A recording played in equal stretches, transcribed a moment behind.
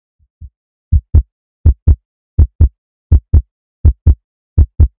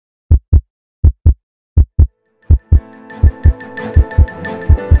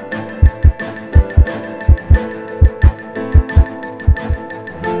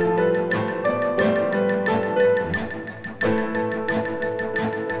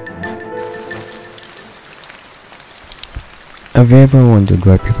Have you ever wondered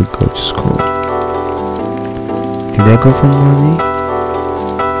why people go to school? Did they go for money,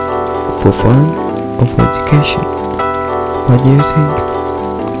 for fun, or for education? What do you think?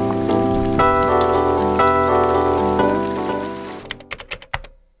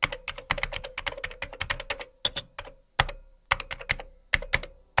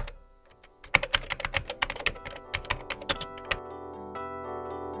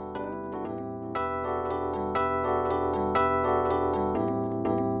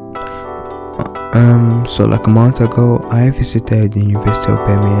 So like a month ago, I visited the University of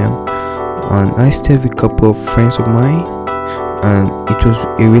Birmingham, and I stayed with a couple of friends of mine, and it was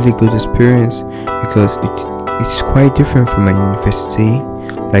a really good experience because it's quite different from my university,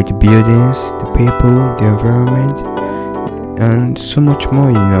 like the buildings, the people, the environment, and so much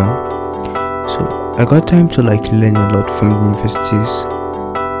more, So I got time to like learn a lot from the university's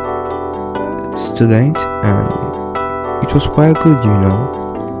students, and it was quite good,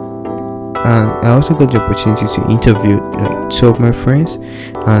 And I also got the opportunity to interview like 2 of my friends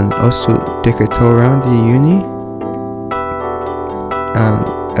and also take a tour around the uni. And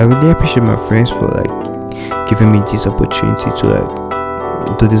I really appreciate my friends for like giving me this opportunity to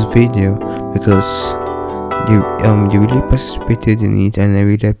like do this video because they really participated in it, and I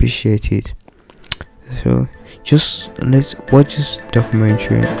really appreciate it. So just let's watch this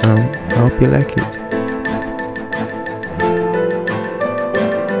documentary, and I hope you like it.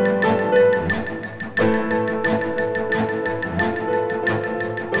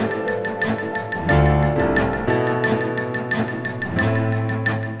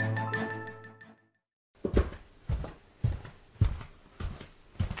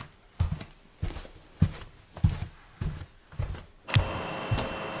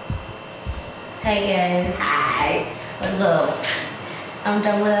 Hi guys. Hi. What's up? I'm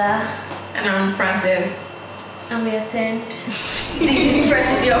Damola. And I'm Francis. And we attend the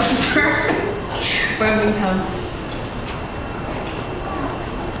University of Birmingham.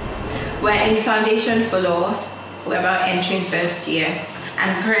 We're in foundation for law. We're about entering first year.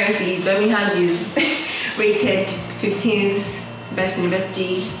 And currently Birmingham is rated 15th best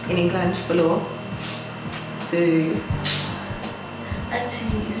university in England for law. So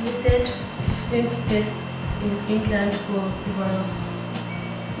actually it's rated 15th best in England for overall.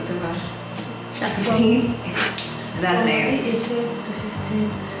 Whatever. 15? That's nice. 18th to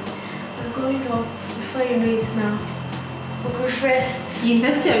 15th. We're going up before you know it now. We'll be first. The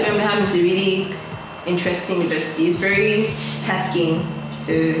University of Birmingham is a really interesting university. It's very tasking,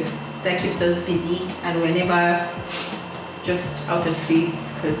 so that keeps us busy, and we're never just out of place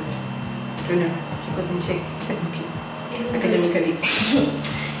because, I don't know, keep us in check technically, academically.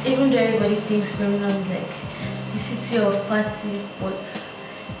 Even though everybody thinks Birmingham is like the city of party, but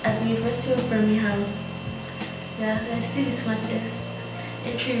at the University of Birmingham, I see the smartest.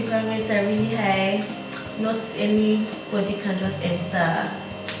 Entry requirements are really high. Not anybody can just enter.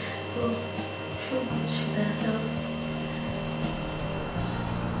 So feel good with ourselves.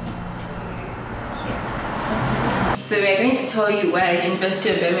 So we're going to tell you why University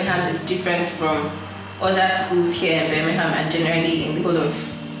of Birmingham is different from other schools here in Birmingham and generally in the whole of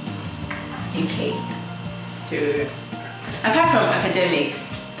UK. So apart from academics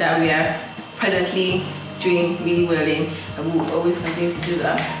that we are presently doing really well in, and we will always continue to do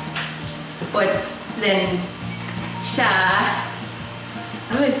that, but then I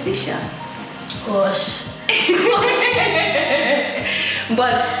don't say Gosh.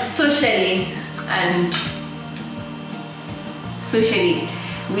 but socially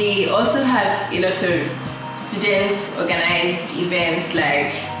we also have a lot of students organized events.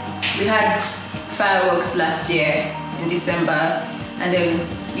 Like we had fireworks last year in December, and then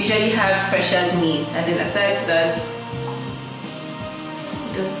usually have freshers meet, and then aside that,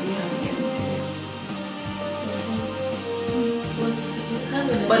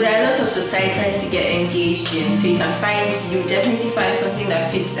 but there are lots of societies to get engaged in, so you definitely find something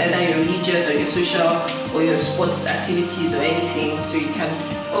that fits either your religious or your social or your sports activities or anything, so you can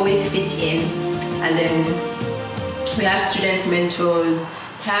always fit in. And then we have student mentors,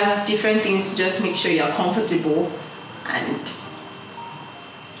 have different things to just make sure you're comfortable, and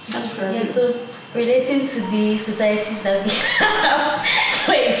that's probably. Yeah, so relating to the societies that we have,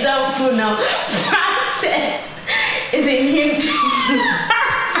 for example now, Francis is in Hindu.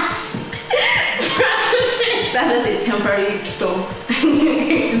 That is a temporary stove.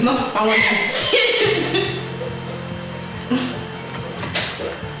 It's not permanent.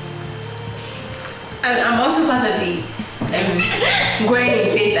 And I'm also part of the growing in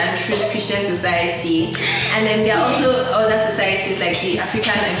faith and truth Christian society. And then there are also other societies like the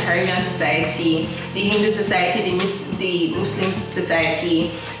African and Caribbean society, the Hindu society, the Muslim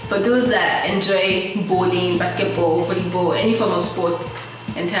society, for those that enjoy bowling, basketball, volleyball, any form of sport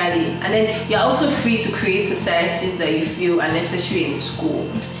entirely. And then you're also free to create societies that you feel are necessary in the school.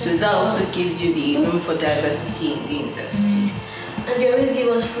 So that also gives you the room for diversity in the university. And they always give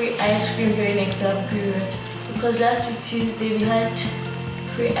us free ice cream during exam period. Because last week Tuesday we had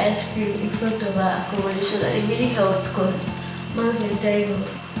free ice cream in front of our accommodation and it really helped because man's been dying of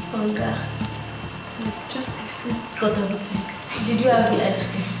hunger. Just ice cream. Got out sick. Did you have the ice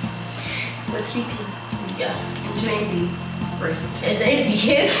cream? We're sleeping. Yeah. Enjoying the rest. And then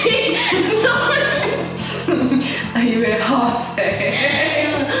behave. And you were hot.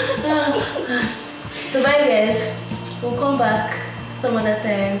 So bye guys. We'll come back some other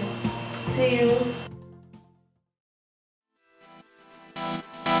time. See you.